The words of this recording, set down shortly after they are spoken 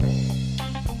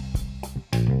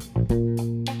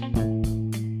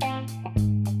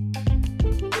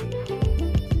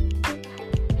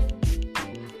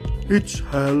It's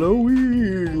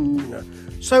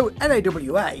Halloween. So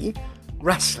NAWA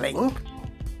wrestling,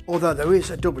 although there is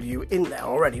a W in there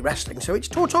already, wrestling, so it's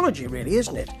tautology really,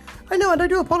 isn't it? I know, and I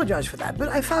do apologise for that, but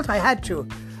I felt I had to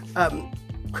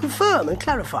confirm and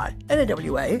clarify.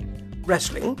 NAWA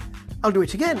wrestling. I'll do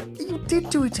it again. You did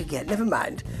do it again, never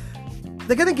mind.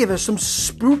 They're going to give us some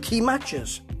spooky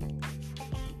matches.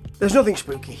 There's nothing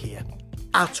spooky here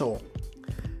at all.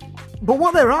 But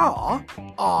what there are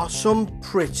some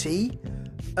pretty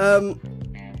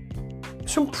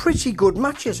good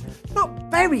matches. Not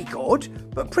very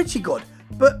good, but pretty good.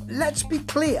 But let's be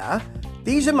clear,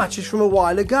 these are matches from a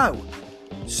while ago.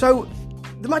 So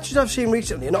the matches I've seen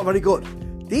recently are not very good.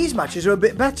 These matches are a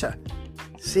bit better.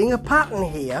 Seeing a pattern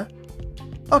here.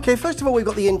 Okay, first of all, we've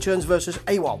got the Interns versus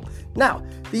AWOL. Now,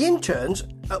 the Interns,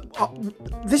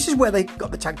 this is where they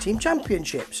got the Tag Team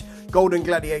Championships. Golden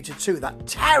Gladiator 2, that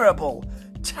terrible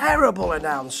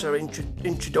announcer,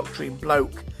 introductory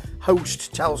bloke,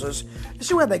 host tells us. This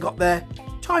is where they got their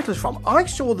titles from. I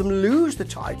saw them lose the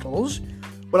titles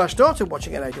when I started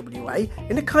watching NAWA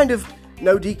in a kind of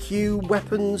no DQ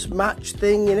weapons match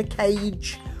thing in a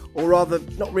cage, or rather,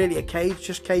 not really a cage,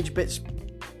 just cage bits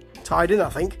tied in, I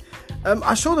think.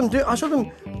 I saw them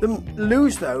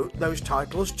lose those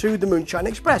titles to the Moonshine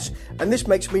Express, and this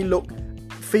makes me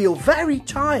feel very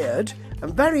tired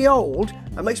and very old,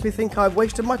 and makes me think I've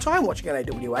wasted my time watching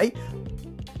NAWA.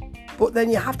 But then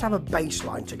you have to have a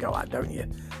baseline to go at, don't you?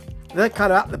 They're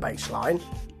kind of at the baseline.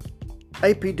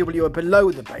 APW are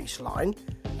below the baseline.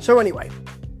 So anyway,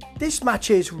 this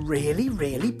match is really,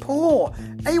 really poor.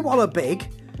 AWOL are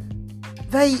big.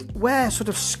 They wear sort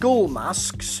of skull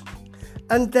masks.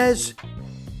 And there's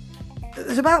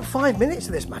about 5 minutes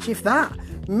of this match, if that.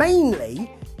 Mainly,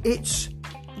 it's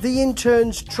the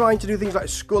Interns trying to do things like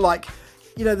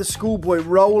the schoolboy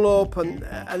roll-up and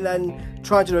then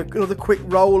trying to do another quick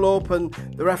roll-up, and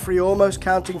the referee almost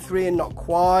counting 3 and not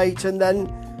quite, and then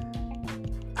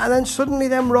suddenly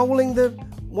them rolling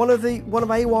one of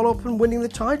AWOL up and winning the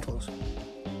titles.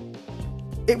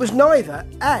 It was neither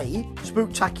A,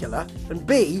 spooktacular, and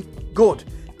B, good.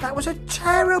 That was a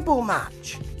terrible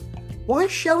match. Why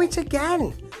show it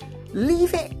again?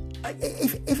 Leave it.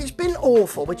 If it's been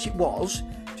awful, which it was,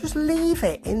 just leave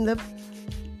it in the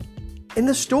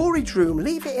storage room.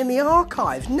 Leave it in the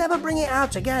archives. Never bring it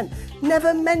out again.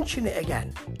 Never mention it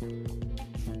again.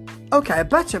 Okay, a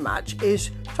better match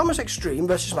is Thomas Extreme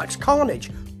versus Max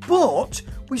Carnage. But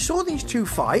we saw these two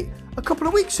fight a couple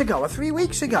of weeks ago or 3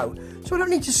 weeks ago. So I don't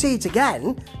need to see it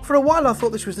again. For a while I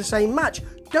thought this was the same match.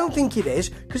 Don't think it is,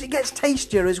 because it gets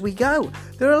tastier as we go.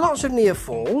 There are lots of near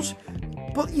falls,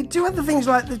 but you do have the things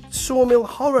like the Sawmill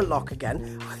Horror Lock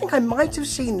again. I think I might have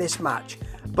seen this match,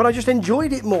 but I just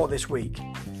enjoyed it more this week.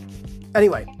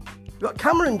 Anyway, we've got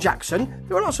Cameron Jackson.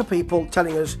 There are lots of people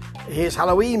telling us, here's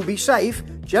Halloween, be safe.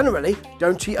 Generally,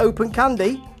 don't eat open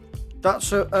candy.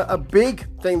 That's a big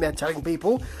thing they're telling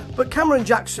people. But Cameron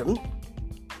Jackson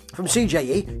from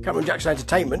CJE, Cameron Jackson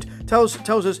Entertainment, tells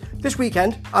us this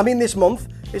weekend, this month,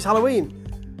 is Halloween.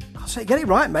 I'll say, get it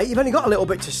right, mate. You've only got a little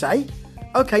bit to say.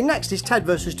 Okay, next is Ted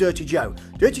versus Dirty Joe.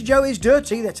 Dirty Joe is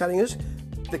dirty, they're telling us.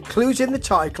 The clue's in the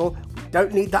title. We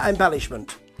don't need that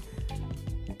embellishment.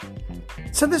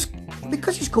 So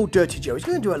because he's called Dirty Joe, he's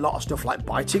going to do a lot of stuff like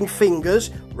biting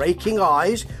fingers, raking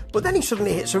eyes, but then he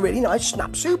suddenly hits a really nice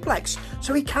snap suplex.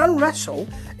 So he can wrestle.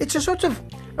 It's a sort of,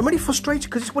 I'm really frustrated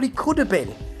because it's what he could have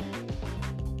been.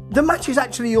 The match is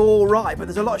actually all right, but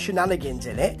there's a lot of shenanigans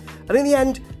in it. And in the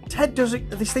end, Ted does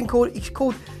this thing he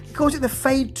calls it the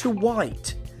fade to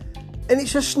white. And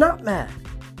it's a snapmare.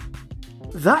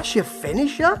 That's your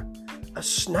finisher? A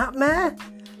snapmare?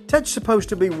 Ted's supposed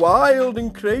to be wild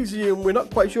and crazy, and we're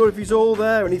not quite sure if he's all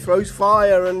there, and he throws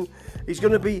fire, and he's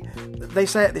going to be, they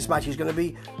say at this match, he's going to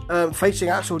be facing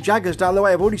Axel Jaggers down the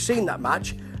way. I've already seen that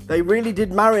match. They really did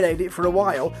marinate it for a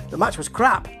while. The match was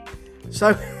crap.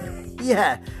 So,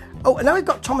 yeah. Oh, and now we've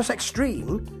got Thomas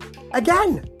Extreme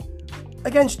again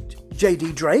against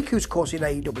JD Drake, who's of course in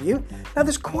AEW. Now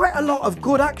there's quite a lot of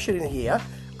good action in here,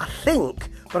 I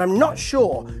think, but I'm not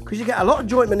sure, because you get a lot of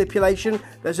joint manipulation.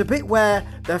 There's a bit where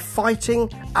they're fighting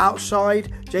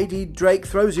outside. JD Drake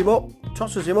throws him up,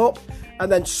 tosses him up,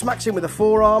 and then smacks him with a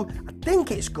forearm. I think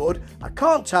it's good. I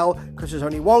can't tell because there's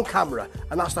only one camera,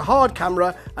 and that's the hard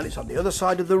camera, and it's on the other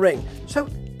side of the ring.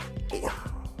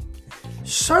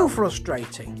 So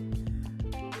frustrating.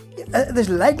 There's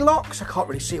leg locks. I can't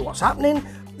really see what's happening.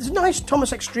 There's a nice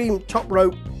Thomas Extreme top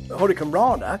rope Hurricane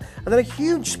Rana, and then a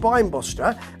huge spine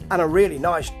buster, and a really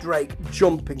nice Drake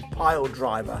jumping pile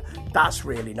driver. That's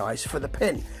really nice for the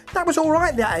pin. That was all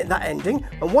right, that ending,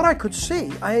 and what I could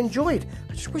see, I enjoyed.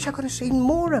 I just wish I could have seen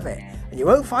more of it. And you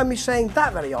won't find me saying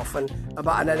that very often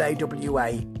about an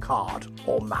NAWA card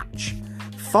or match.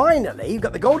 Finally, you've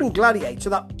got the Golden Gladiator,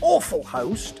 that awful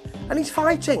host, and he's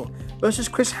fighting versus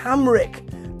Chris Hamrick.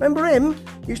 Remember him?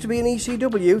 Used to be in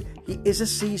ECW. He is a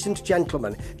seasoned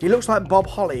gentleman. He looks like Bob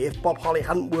Holly if Bob Holly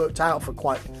hadn't worked out for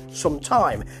quite some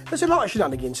time. There's a lot of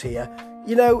shenanigans here.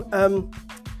 You know,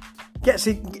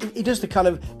 he does the kind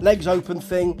of legs open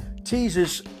thing,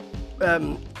 teasers,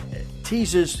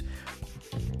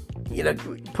 you know,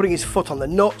 putting his foot on the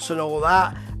nuts and all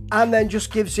that, and then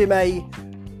just gives him a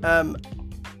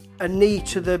knee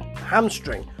to the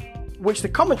hamstring, which the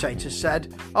commentators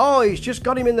said, oh, he's just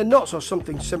got him in the nuts or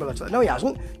something similar to that. No, he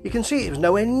hasn't. You can see it was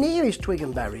nowhere near his twig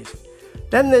and berries.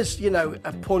 Then there's, you know,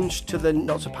 a punch to the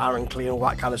nuts apparently and all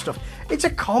that kind of stuff. It's a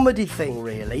comedy thing,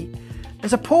 really.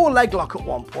 There's a poor leg lock at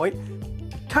one point.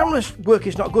 Camera work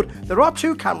is not good. There are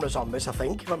 2 cameras on this, I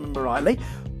think, if I remember rightly.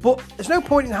 But there's no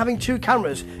point in having 2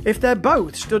 cameras if they're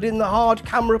both stood in the hard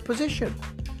camera position.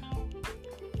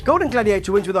 Golden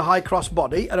Gladiator wins with a high cross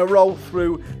body and a roll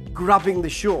through grabbing the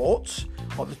shorts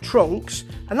or the trunks,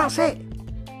 and that's it.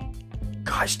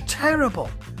 God, it's terrible.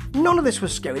 None of this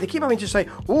was scary. They keep having to say,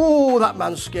 oh, that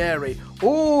man's scary.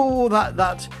 Oh, that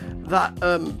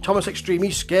Thomas Extreme,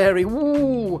 he's scary.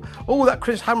 Ooh, oh, that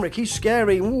Chris Hamrick, he's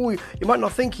scary. Ooh, you might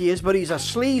not think he is, but he's a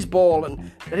sleazeball. And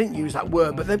they didn't use that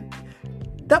word, but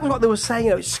that was what they were saying.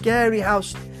 You know, it's scary how...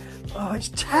 Oh, it's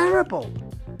terrible.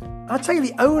 I'll tell you,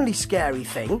 the only scary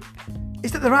thing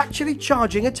is that they're actually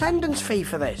charging attendance fee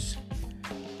for this.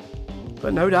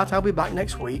 But no doubt I'll be back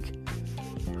next week.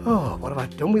 Oh, what have I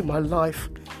done with my life?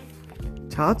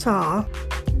 Ta-ta.